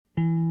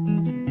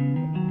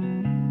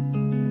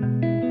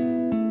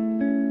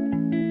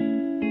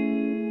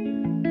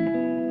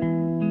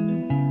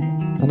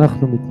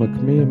אנחנו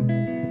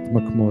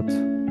מתמקמות.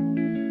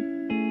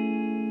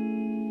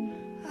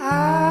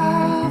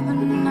 I've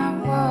been out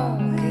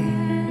walking.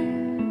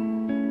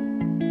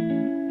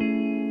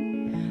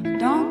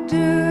 Don't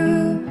do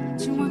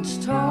too much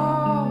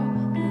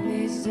talking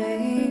these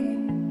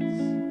days.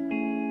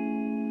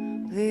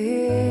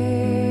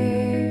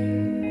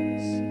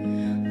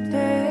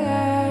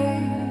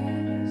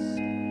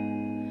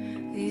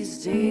 These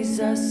days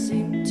I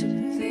seem to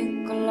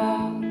think a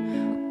lot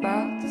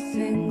about the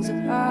things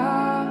that I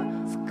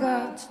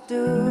forgot to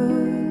do.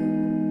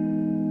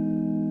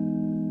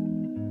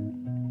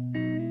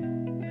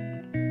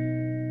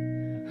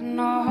 And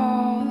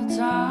all the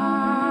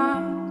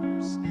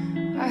times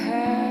I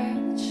had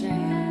a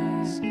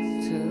chance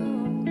to.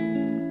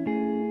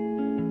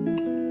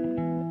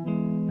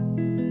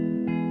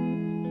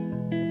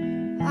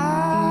 I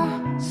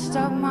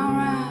stopped my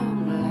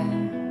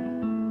rambling.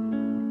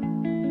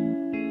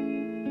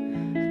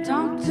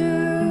 Don't do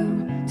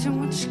too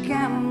much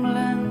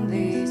gambling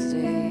these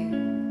days.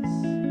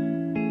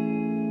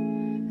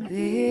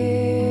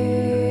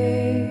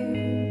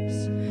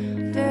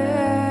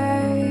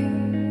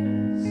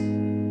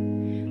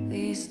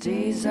 These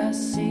days I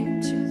seem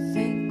to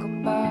think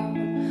about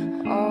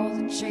all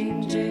the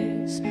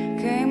changes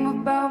came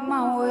about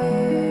my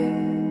way.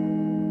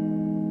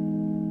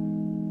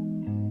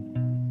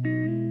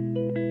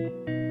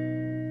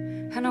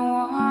 And I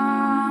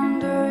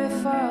wonder if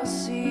I'll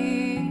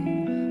see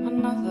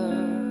another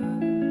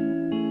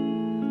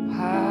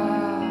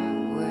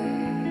highway.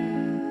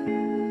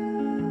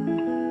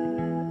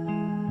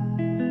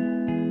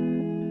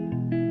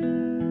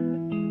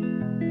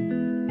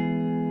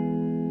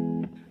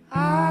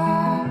 I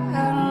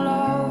had a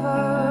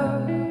lover.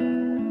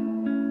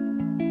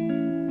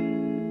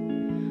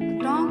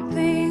 I don't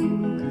think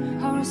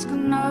I'll risk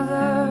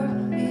another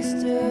these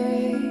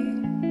days.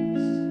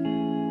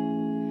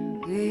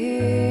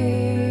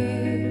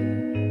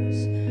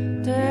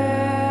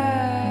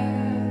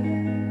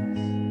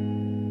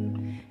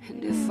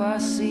 And if I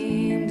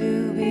seem to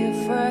be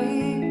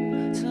afraid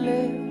to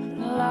live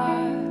the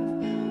life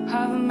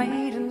I've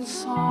made in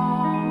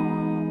song,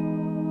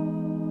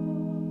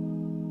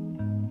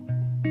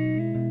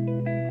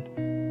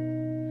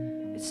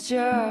 it's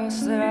just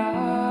that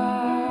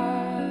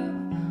I've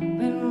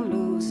been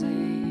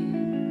losing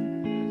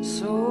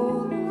so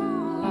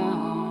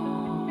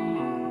long.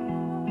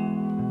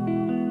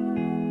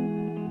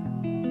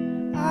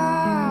 I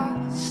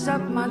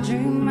stopped my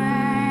dreaming.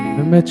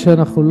 באמת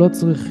שאנחנו לא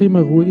צריכים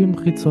אירועים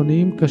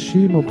חיצוניים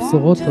קשים או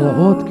בשורות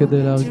רעות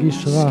כדי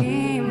להרגיש רע.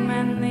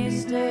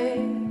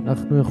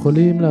 אנחנו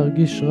יכולים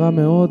להרגיש רע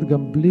מאוד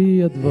גם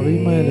בלי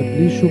הדברים האלה,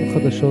 בלי שום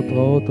חדשות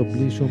רעות או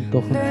בלי שום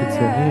תוכן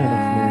חיצוני.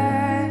 אנחנו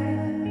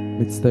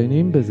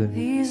מצטיינים בזה.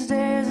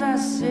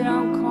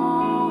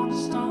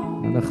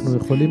 אנחנו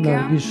יכולים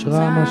להרגיש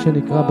רע, מה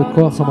שנקרא,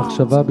 בכוח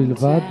המחשבה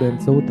בלבד,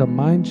 באמצעות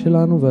המיינד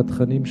שלנו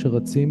והתכנים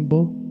שרצים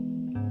בו.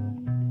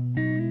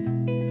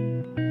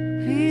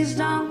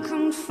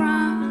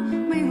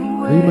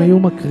 ואם היו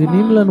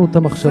מקרינים לנו את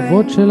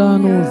המחשבות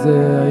שלנו,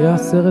 זה היה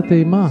סרט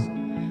אימה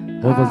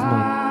רוב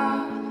הזמן.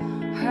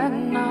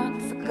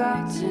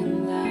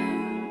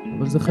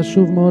 אבל זה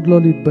חשוב מאוד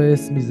לא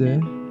להתבאס מזה,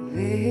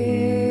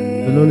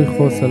 ולא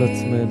לכעוס על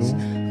עצמנו,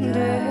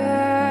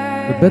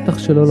 ובטח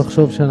שלא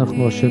לחשוב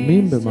שאנחנו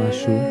אשמים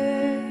במשהו.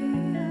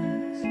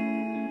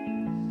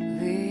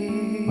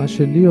 מה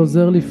שלי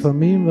עוזר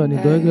לפעמים, ואני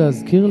דואג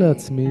להזכיר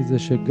לעצמי, זה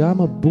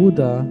שגם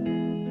הבודה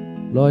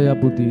לא היה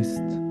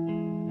בודהיסט.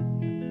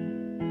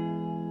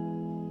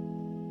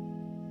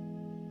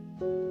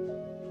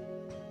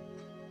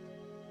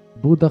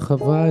 בודה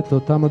חווה את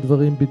אותם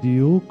הדברים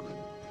בדיוק.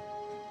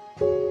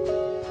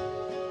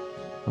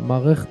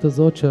 המערכת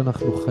הזאת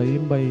שאנחנו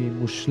חיים בה היא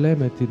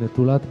מושלמת, היא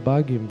נטולת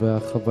באגים,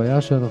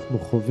 והחוויה שאנחנו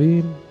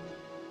חווים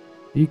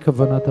היא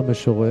כוונת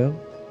המשורר.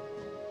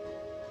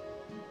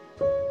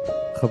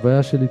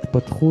 חוויה של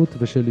התפתחות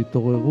ושל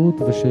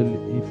התעוררות ושל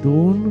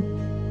עידון.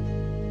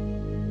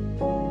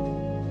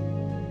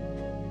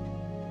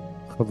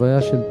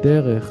 חוויה של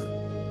דרך.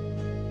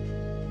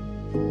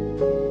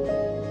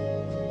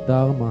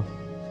 דרמה.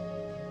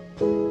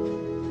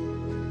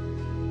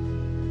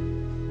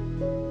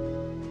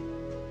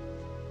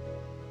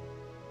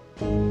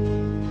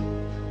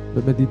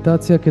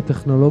 ומדיטציה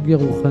כטכנולוגיה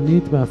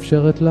רוחנית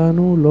מאפשרת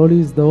לנו לא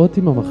להזדהות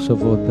עם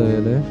המחשבות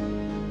האלה,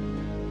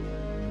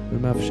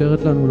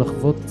 ומאפשרת לנו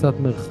לחוות קצת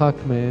מרחק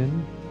מהן,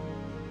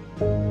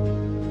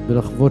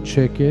 ולחוות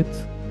שקט,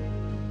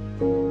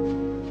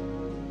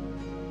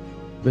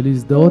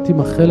 ולהזדהות עם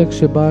החלק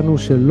שבנו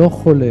שלא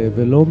חולה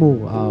ולא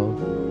מעורער.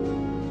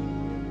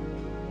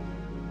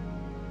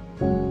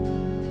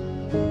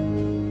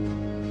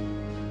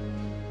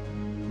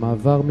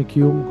 מעבר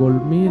מקיום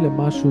גולמי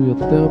למשהו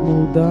יותר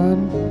מעודן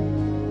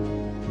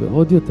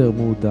ועוד יותר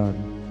מעודן.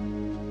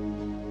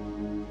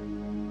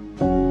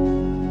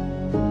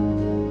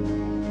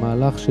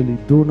 מהלך של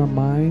עידון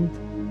המיינד,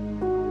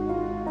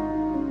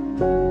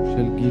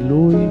 של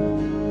גילוי,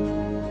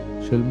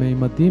 של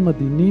מימדים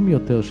עדינים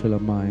יותר של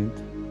המיינד.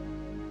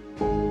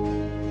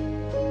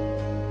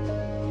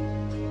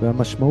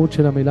 והמשמעות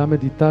של המילה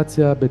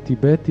מדיטציה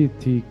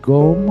בטיבטית היא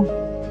גום,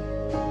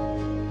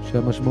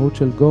 שהמשמעות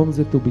של גום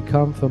זה to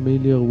become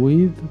familiar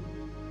with.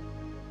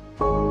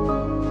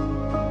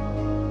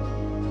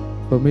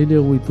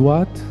 Familiar with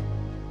what?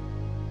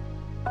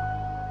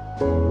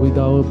 With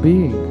our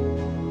being.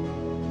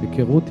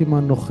 היכרות עם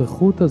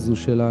הנוכחות הזו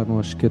שלנו,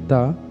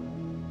 השקטה,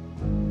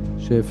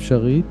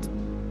 שאפשרית.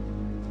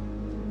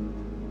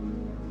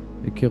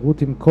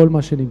 היכרות עם כל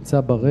מה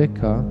שנמצא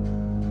ברקע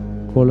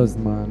כל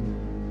הזמן,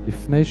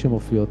 לפני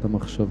שמופיעות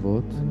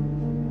המחשבות.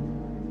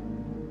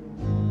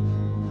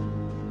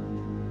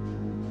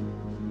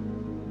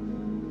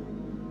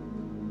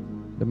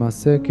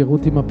 למעשה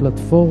היכרות עם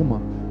הפלטפורמה,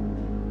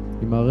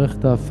 עם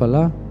מערכת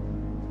ההפעלה,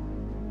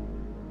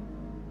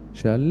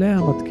 שעליה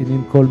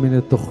מתקינים כל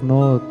מיני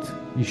תוכנות,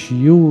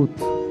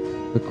 אישיות,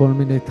 וכל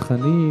מיני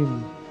תכנים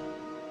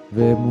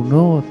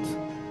ואמונות.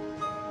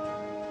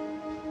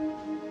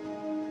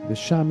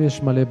 ושם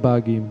יש מלא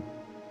באגים.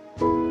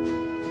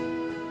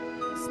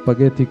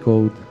 ספגטי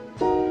קוד.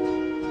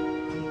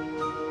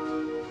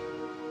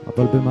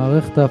 אבל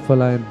במערכת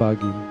ההפעלה הם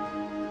באגים.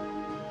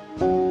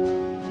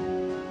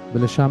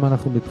 ולשם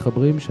אנחנו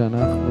מתחברים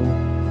שאנחנו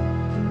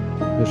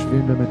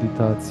יושבים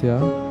במדיטציה.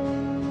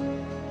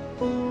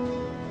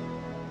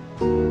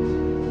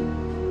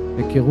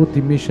 היכרות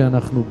עם מי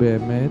שאנחנו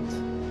באמת.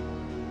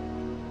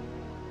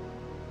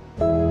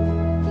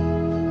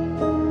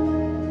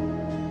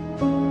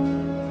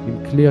 עם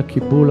כלי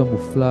הקיבול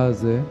המופלא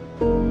הזה,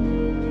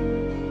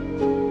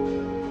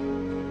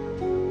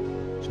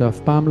 שאף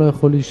פעם לא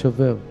יכול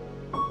להישבר.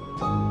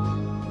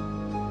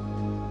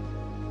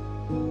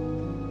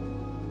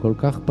 כל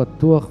כך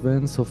פתוח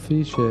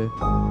ואינסופי שאפשר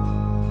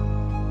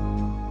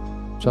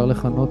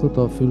לכנות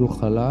אותו אפילו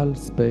חלל,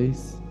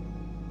 ספייס.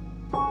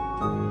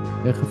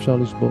 איך אפשר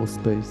לשבור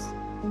ספייס?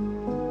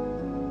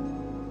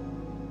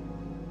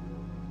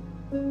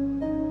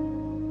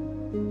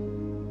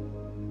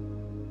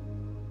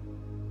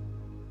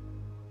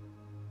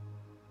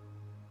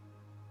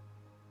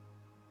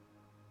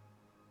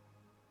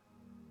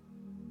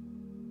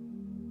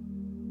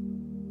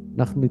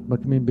 אנחנו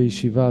מתמקמים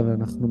בישיבה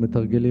ואנחנו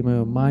מתרגלים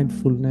היום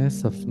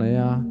מיינדפולנס,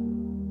 הפניה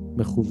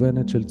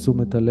מכוונת של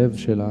תשומת הלב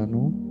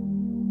שלנו.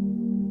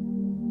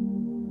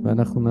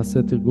 ואנחנו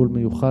נעשה תרגול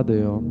מיוחד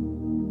היום.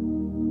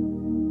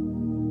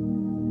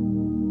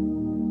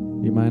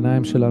 אם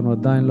העיניים שלנו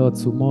עדיין לא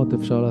עצומות,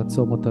 אפשר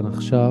לעצום אותן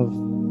עכשיו.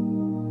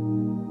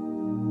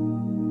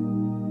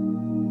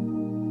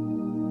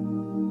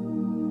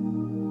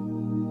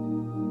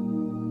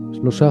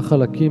 שלושה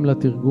חלקים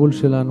לתרגול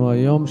שלנו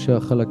היום,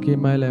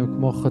 שהחלקים האלה הם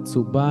כמו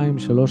חצובה עם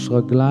 3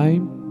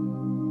 רגליים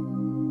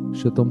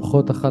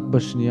שתומכות אחת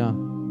בשנייה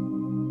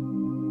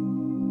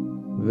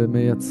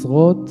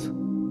ומייצרות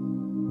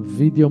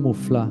וידאו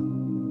מופלא.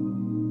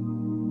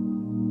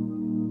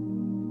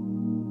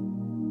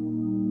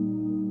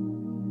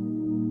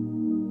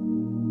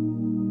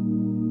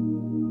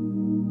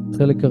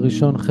 חלק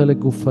הראשון חלק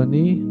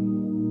גופני,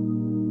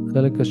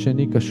 חלק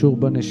השני קשור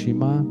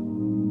בנשימה,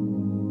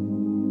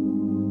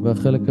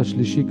 והחלק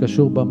השלישי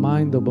קשור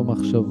במיינד או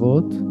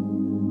במחשבות.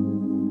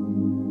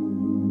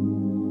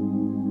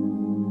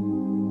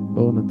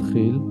 בואו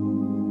נתחיל.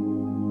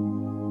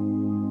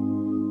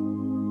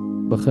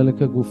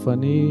 בחלק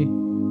הגופני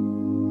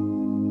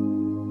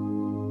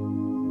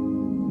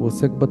הוא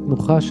עוסק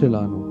בתנוחה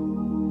שלנו.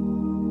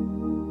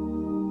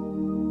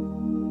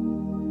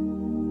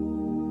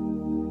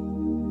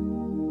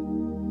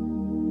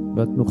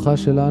 והתנוחה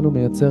שלנו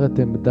מייצרת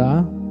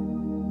עמדה,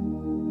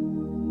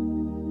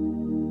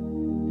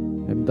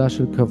 עמדה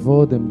של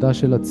כבוד, עמדה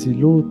של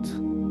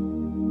אצילות,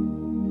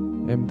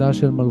 עמדה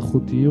של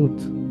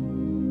מלכותיות.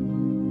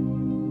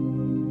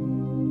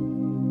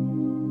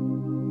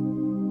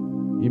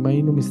 אם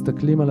היינו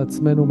מסתכלים על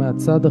עצמנו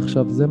מהצד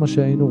עכשיו, זה מה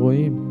שהיינו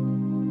רואים.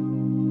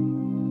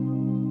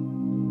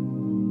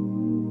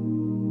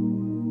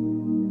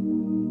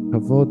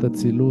 כבוד,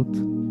 אצילות,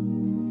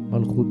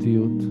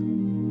 מלכותיות.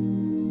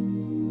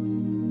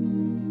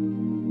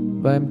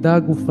 והעמדה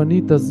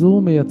הגופנית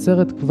הזו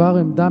מייצרת כבר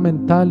עמדה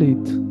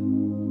מנטלית,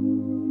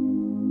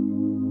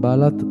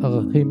 בעלת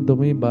ערכים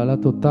דומים,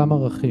 בעלת אותם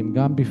ערכים,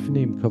 גם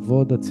בפנים,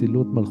 כבוד,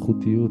 אצילות,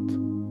 מלכותיות,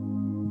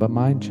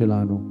 במיינד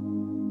שלנו.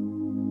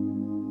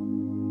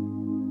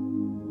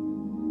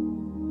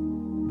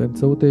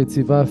 באמצעות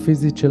היציבה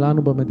הפיזית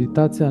שלנו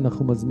במדיטציה,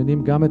 אנחנו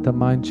מזמינים גם את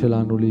המיינד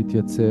שלנו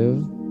להתייצב.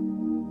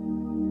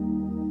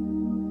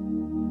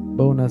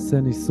 בואו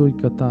נעשה ניסוי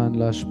קטן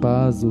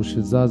להשפעה הזו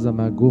שזזה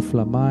מהגוף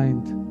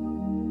למיינד.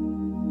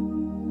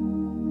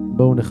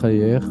 בואו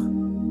נחייך.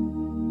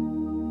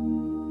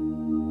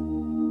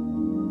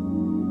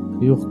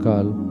 חיוך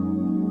קל.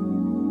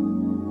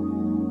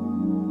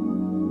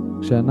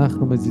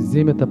 כשאנחנו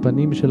מזיזים את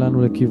הפנים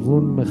שלנו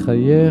לכיוון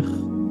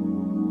מחייך,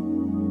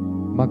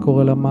 מה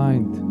קורה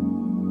למיינד?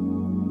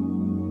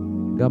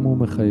 גם הוא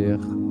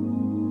מחייך.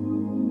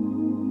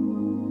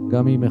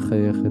 גם היא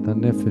מחייכת,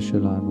 הנפש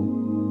שלנו.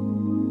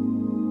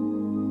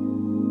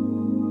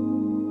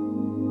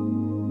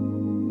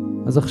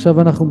 אז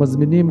עכשיו אנחנו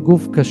מזמינים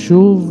גוף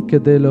קשוב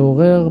כדי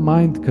לעורר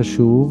מיינד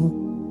קשוב.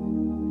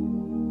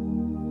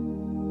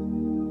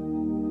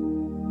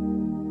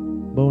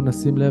 בואו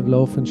נשים לב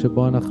לאופן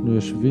שבו אנחנו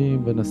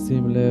יושבים,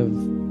 ונשים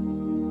לב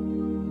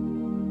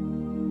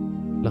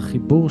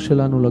לחיבור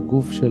שלנו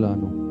לגוף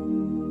שלנו.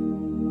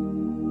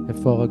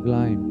 איפה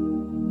הרגליים?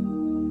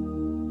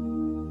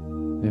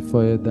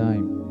 איפה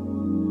הידיים?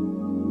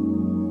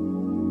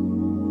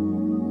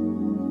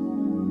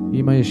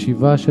 עם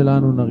הישיבה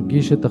שלנו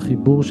נרגיש את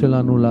החיבור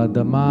שלנו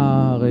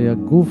לאדמה, הרי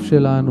הגוף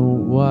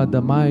שלנו הוא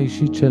האדמה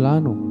האישית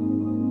שלנו.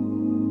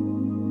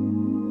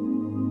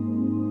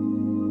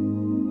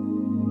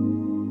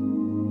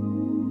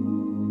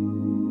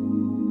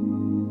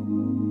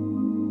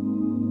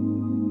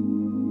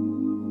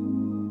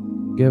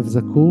 גב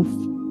זקוף.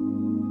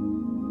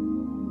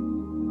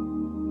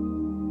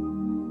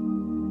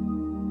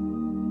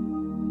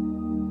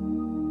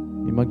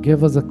 עם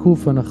הגב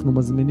הזקוף אנחנו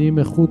מזמינים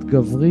איכות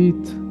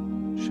גברית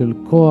של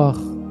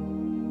כוח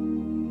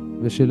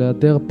ושל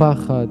היעדר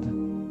פחד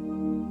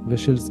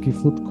ושל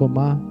זקיפות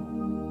קומה.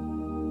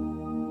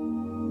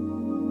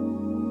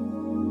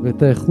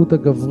 ואת האיכות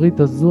הגברית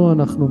הזו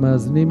אנחנו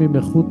מאזנים עם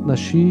איכות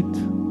נשית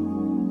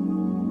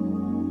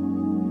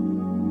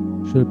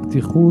של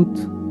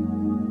פתיחות.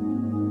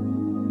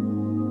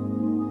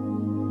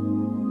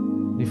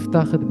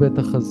 נפתח את בית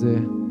החזה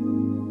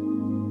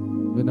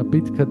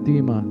ונביט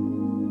קדימה.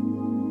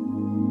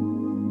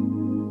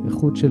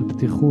 איכות של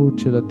פתיחות,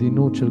 של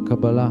עדינות, של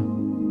קבלה.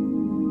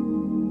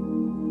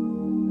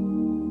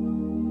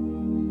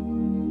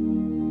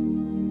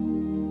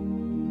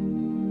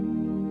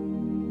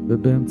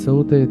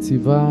 ובאמצעות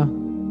היציבה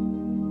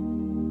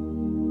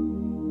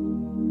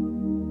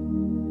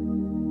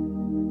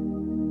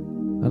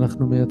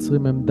אנחנו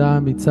מייצרים עמדה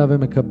אמיצה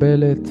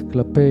ומקבלת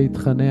כלפי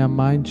תכני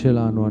המיינד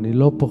שלנו. אני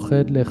לא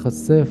פוחד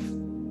להיחשף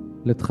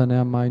לתכני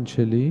המיינד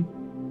שלי,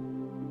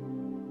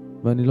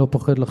 ואני לא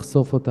פוחד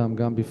לחשוף אותם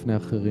גם בפני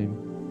אחרים.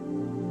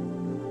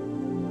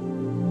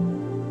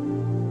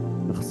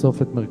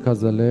 לחשוף את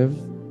מרכז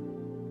הלב.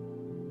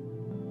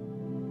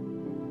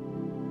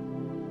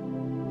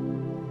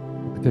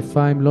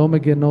 הכתפיים לא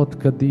מגנות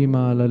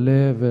קדימה על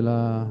הלב, אלא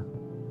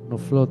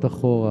נופלות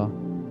אחורה,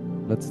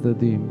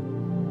 לצדדים.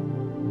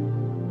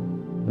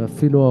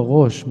 ואפילו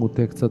הראש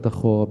מוטה קצת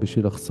אחורה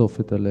בשביל לחשוף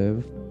את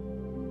הלב.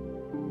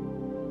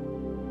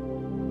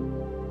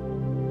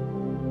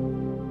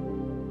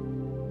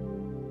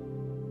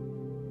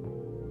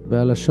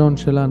 והלשון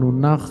שלנו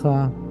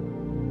נחה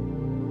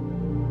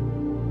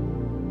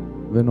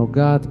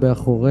ונוגעת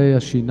באחורי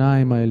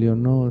השיניים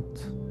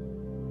העליונות.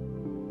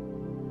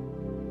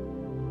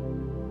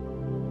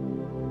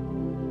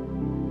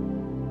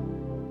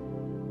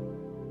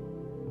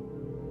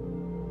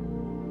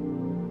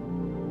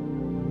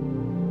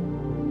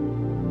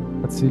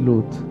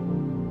 אצילות.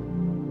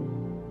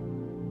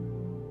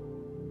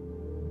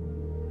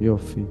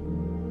 יופי.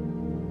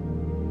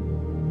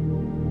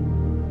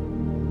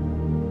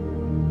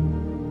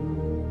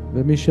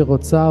 ומי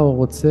שרוצה או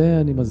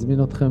רוצה, אני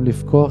מזמין אתכם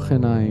לפקוח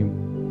עיניים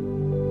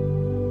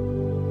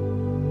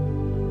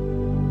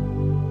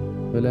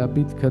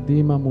ולהביט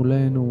קדימה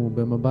מולנו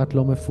במבט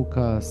לא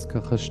מפוקס,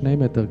 ככה 2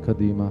 מטר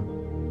קדימה.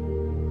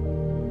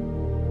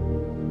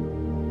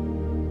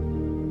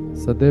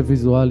 שדה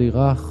ויזואלי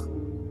רך,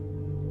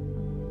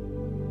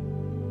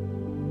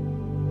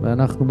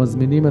 ואנחנו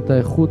מזמינים את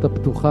האיכות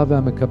הפתוחה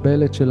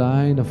והמקבלת של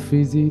העין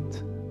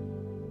הפיזית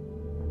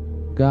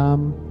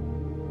גם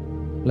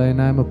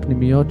לעיניים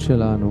הפנימיות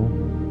שלנו.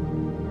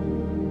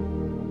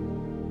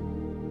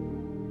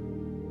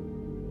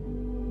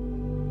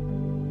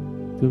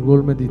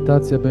 תרגול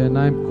מדיטציה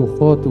בעיניים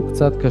פקוחות הוא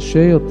קצת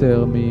קשה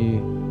יותר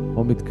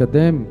או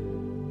מתקדם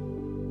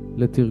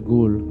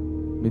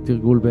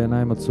מתרגול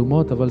בעיניים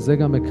עצומות, אבל זה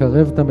גם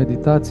מקרב את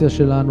המדיטציה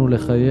שלנו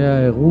לחיי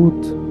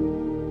הערות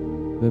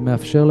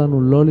ומאפשר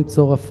לנו לא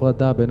ליצור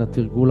הפרדה בין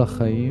התרגול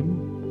לחיים.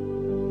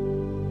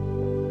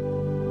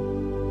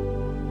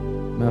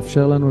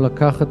 מאפשר לנו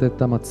לקחת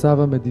את המצב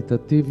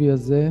המדיטטיבי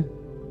הזה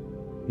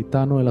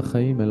איתנו אל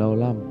החיים, אל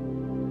העולם.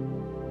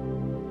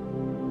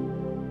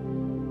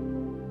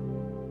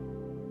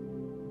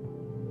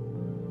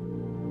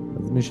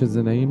 אז מי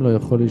שזה נעים לו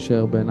יכול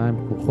להישאר בעיניים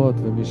פקוחות,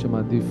 ומי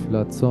שמעדיף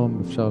לעצום,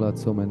 אפשר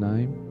לעצום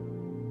עיניים.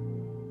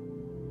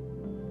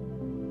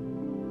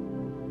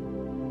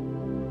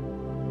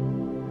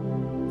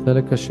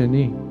 חלק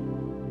השני,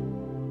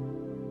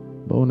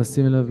 בואו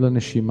נשים לב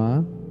לנשימה.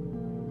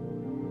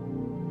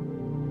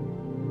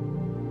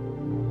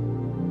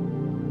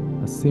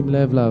 נשים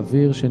לב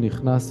לאוויר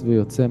שנכנס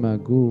ויוצא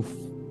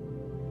מהגוף.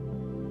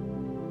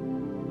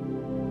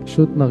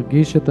 פשוט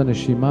נרגיש את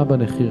הנשימה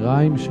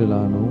בנחיריים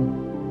שלנו.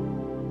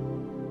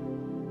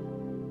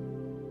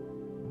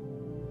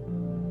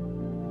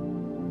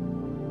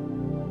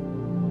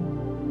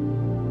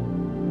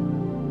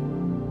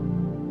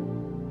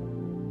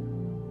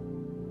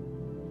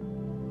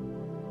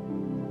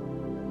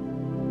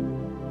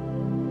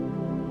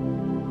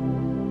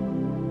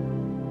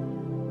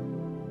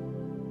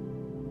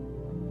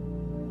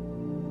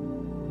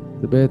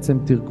 זה בעצם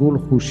תרגול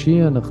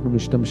חושי, אנחנו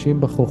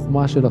משתמשים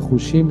בחוכמה של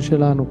החושים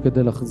שלנו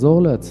כדי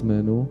לחזור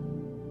לעצמנו.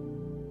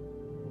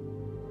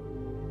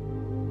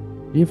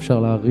 אי אפשר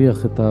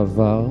להריח את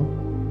העבר,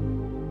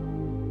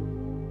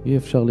 אי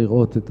אפשר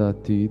לראות את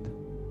העתיד.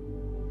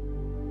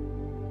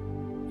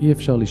 אי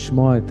אפשר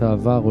לשמוע את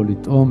העבר או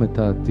לטעום את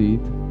העתיד.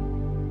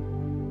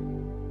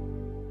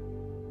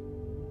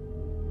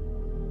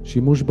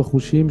 שימוש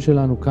בחושים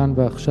שלנו כאן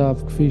ועכשיו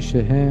כפי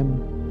שהם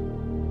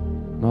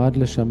נועד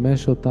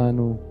לשמש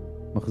אותנו,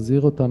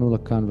 מחזיר אותנו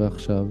לכאן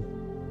ועכשיו.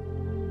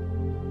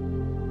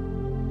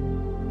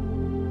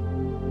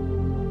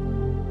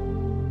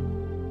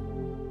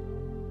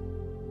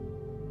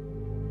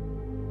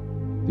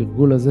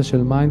 בתרגול הזה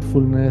של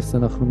מיינדפולנס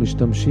אנחנו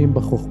משתמשים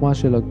בחוכמה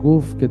של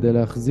הגוף כדי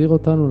להחזיר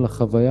אותנו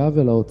לחוויה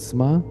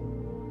ולעוצמה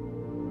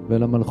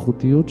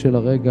ולמלכותיות של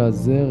הרגע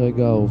הזה,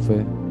 רגע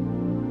ההווה.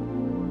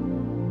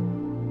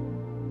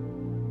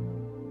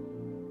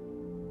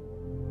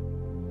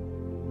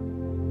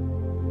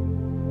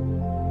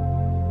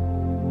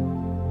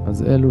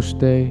 אז אלו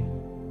שתי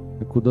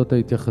נקודות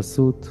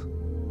ההתייחסות,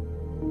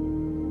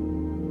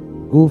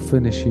 גוף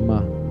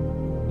ונשימה.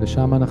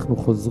 לשם אנחנו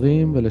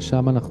חוזרים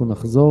ולשם אנחנו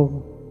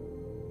נחזור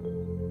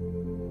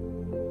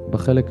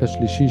בחלק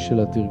השלישי של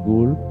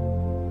התרגול.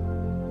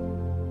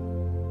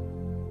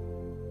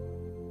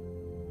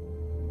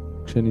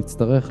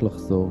 כשנצטרך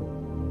לחזור.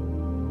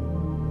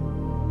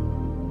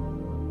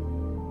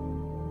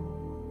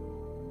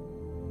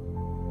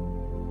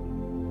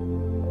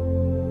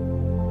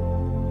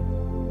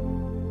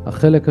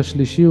 החלק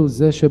השלישי הוא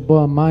זה שבו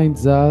המיינד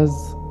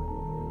זז,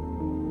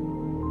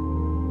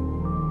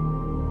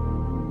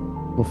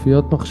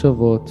 מופיעות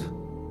מחשבות,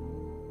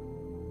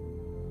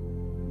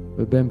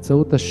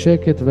 ובאמצעות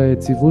השקט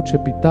והיציבות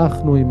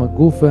שפיתחנו עם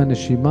הגוף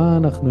והנשימה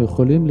אנחנו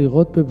יכולים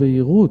לראות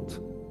בבהירות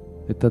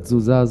את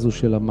התזוזה הזו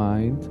של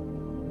המיינד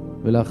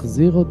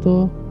ולהחזיר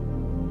אותו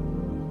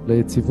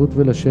ליציבות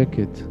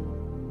ולשקט.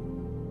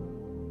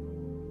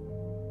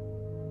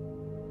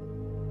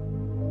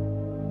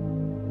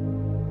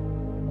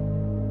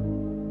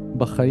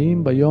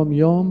 בחיים, ביום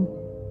יום,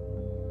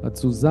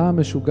 התזוזה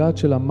המשוגעת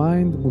של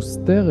המיינד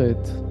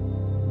מוסתרת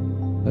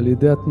על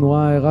ידי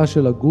התנועה הערה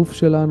של הגוף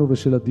שלנו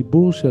ושל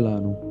הדיבור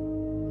שלנו.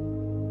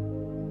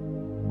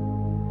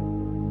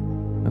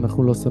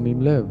 אנחנו לא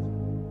שמים לב.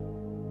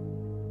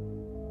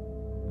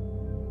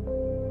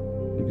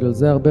 בגלל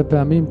זה הרבה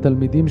פעמים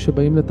תלמידים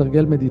שבאים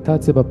לתרגל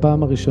מדיטציה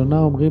בפעם הראשונה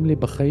אומרים לי,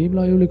 בחיים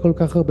לא היו לי כל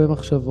כך הרבה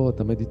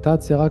מחשבות,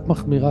 המדיטציה רק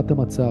מחמירה את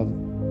המצב.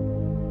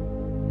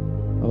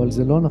 אבל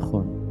זה לא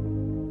נכון.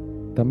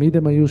 תמיד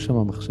הם היו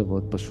שם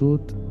מחשבות,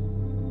 פשוט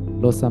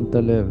לא שמת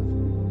לב.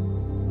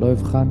 לא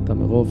הבחנת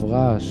מרוב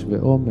רעש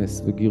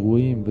ועומס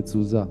וגירויים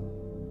ותזוזה.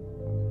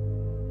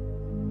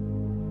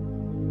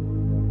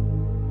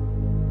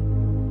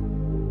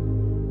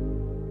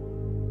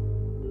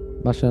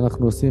 מה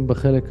שאנחנו עושים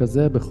בחלק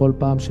הזה, בכל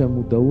פעם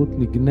שהמודעות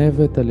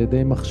נגנבת על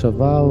ידי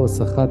מחשבה או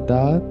הסחת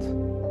דעת,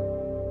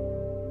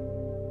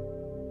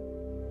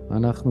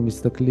 אנחנו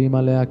מסתכלים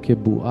עליה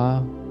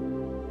כבועה,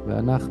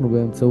 ואנחנו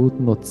באמצעות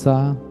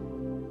נוצה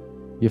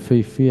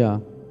יפהפייה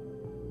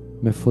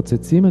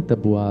מפוצצים את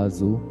הבועה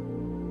הזו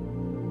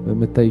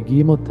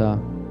ומתייגים אותה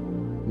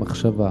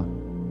מחשבה.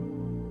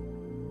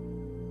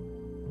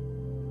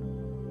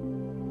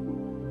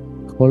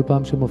 כל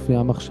פעם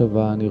שמופיעה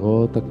מחשבה אני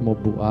רואה אותה כמו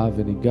בועה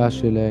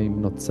וניגש אליה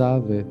עם נוצה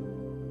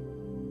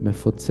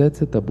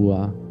ומפוצץ את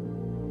הבועה.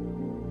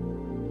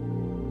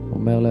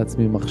 אומר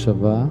לעצמי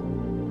מחשבה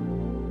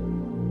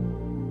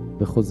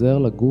וחוזר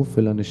לגוף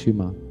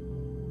ולנשימה.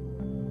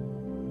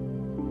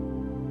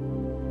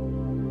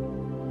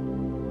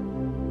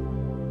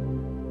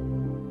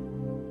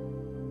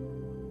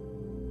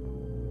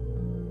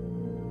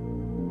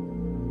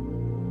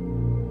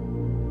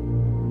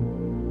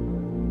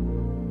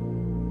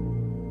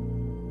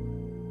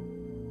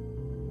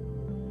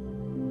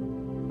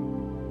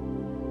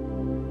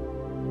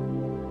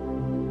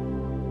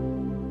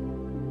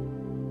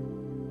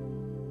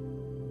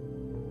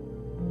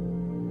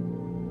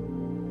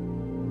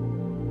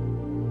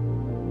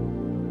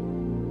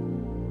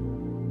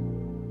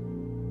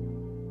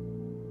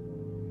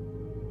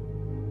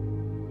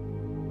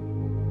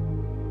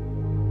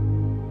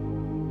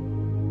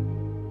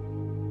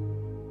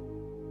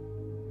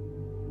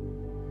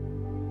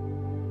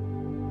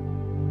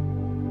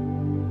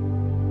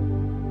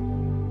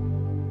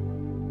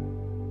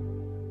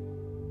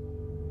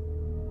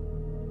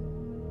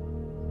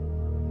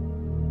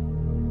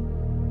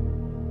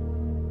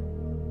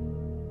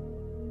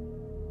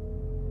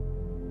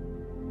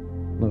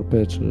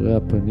 נרפה את שרירי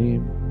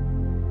הפנים,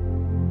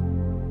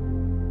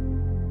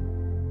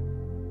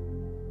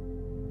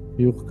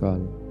 חיוך קל.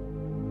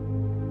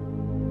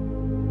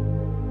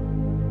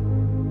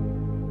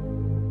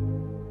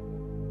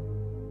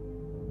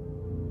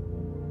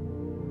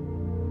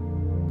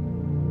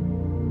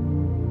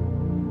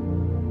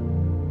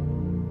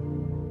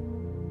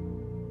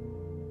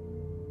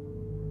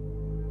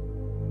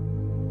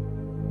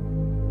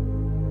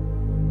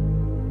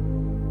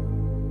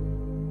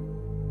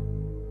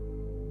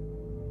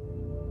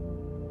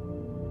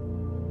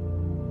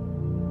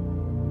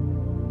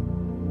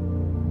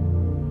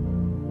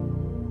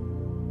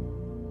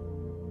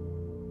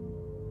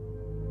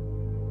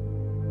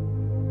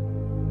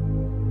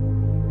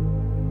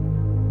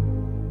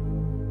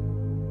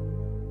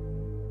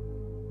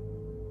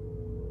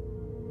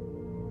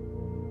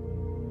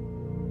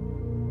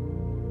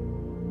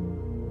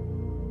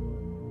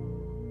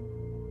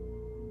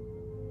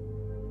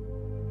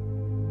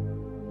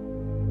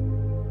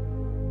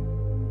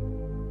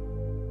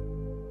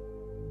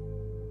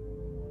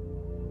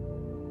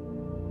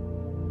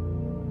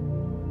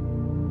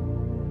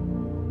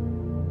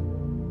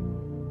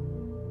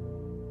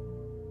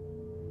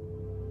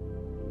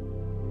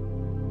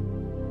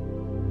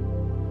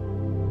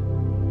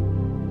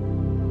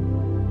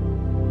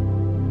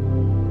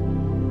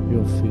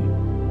 יופי.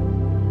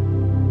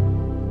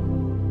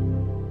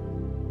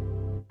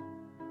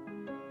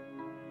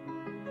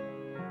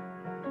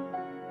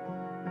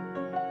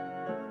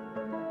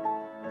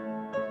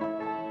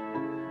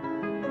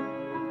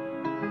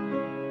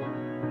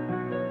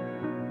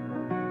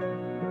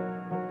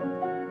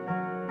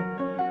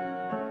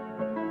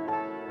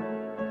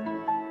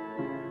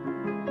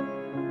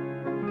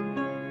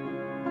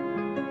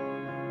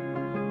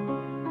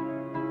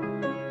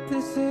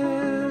 This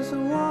is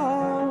a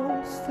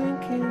waltz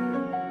thinking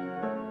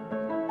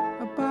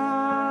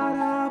about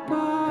our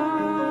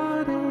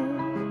bodies,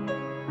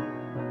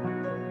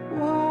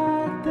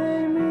 what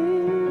they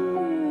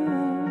mean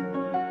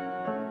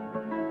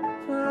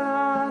for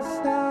our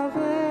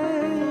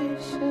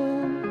salvation.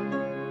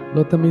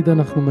 לא תמיד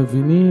אנחנו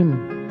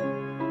מבינים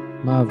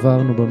מה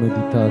עברנו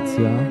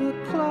במדיטציה.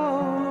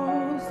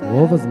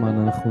 רוב הזמן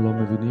אנחנו לא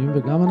מבינים,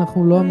 וגם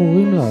אנחנו לא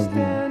אמורים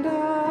להבין.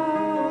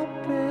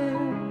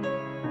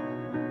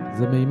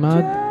 זה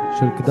מימד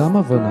של קדם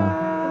הבנה,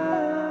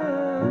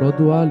 הוא לא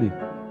דואלי.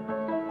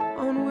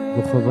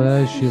 זו חוויה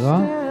ישירה.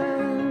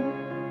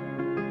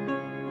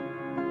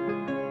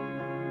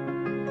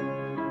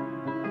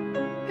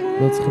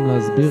 לא צריכים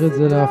להסביר את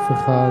זה לאף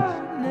אחד.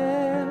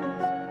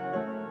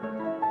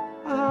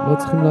 לא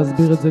צריכים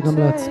להסביר את זה גם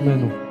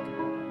לעצמנו.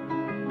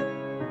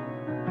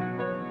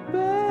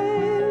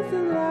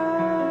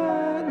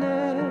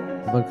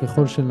 אבל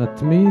ככל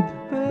שנתמיד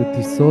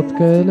בטיסות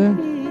כאלה,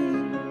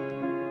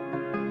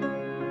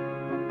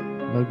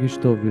 מרגיש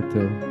טוב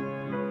יותר.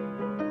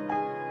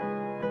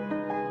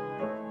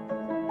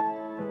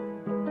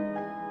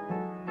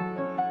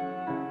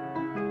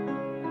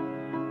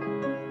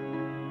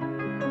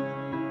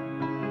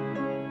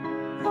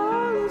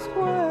 All is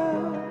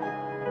well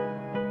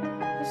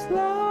as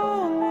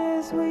long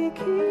as we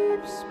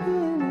keep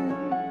spinning.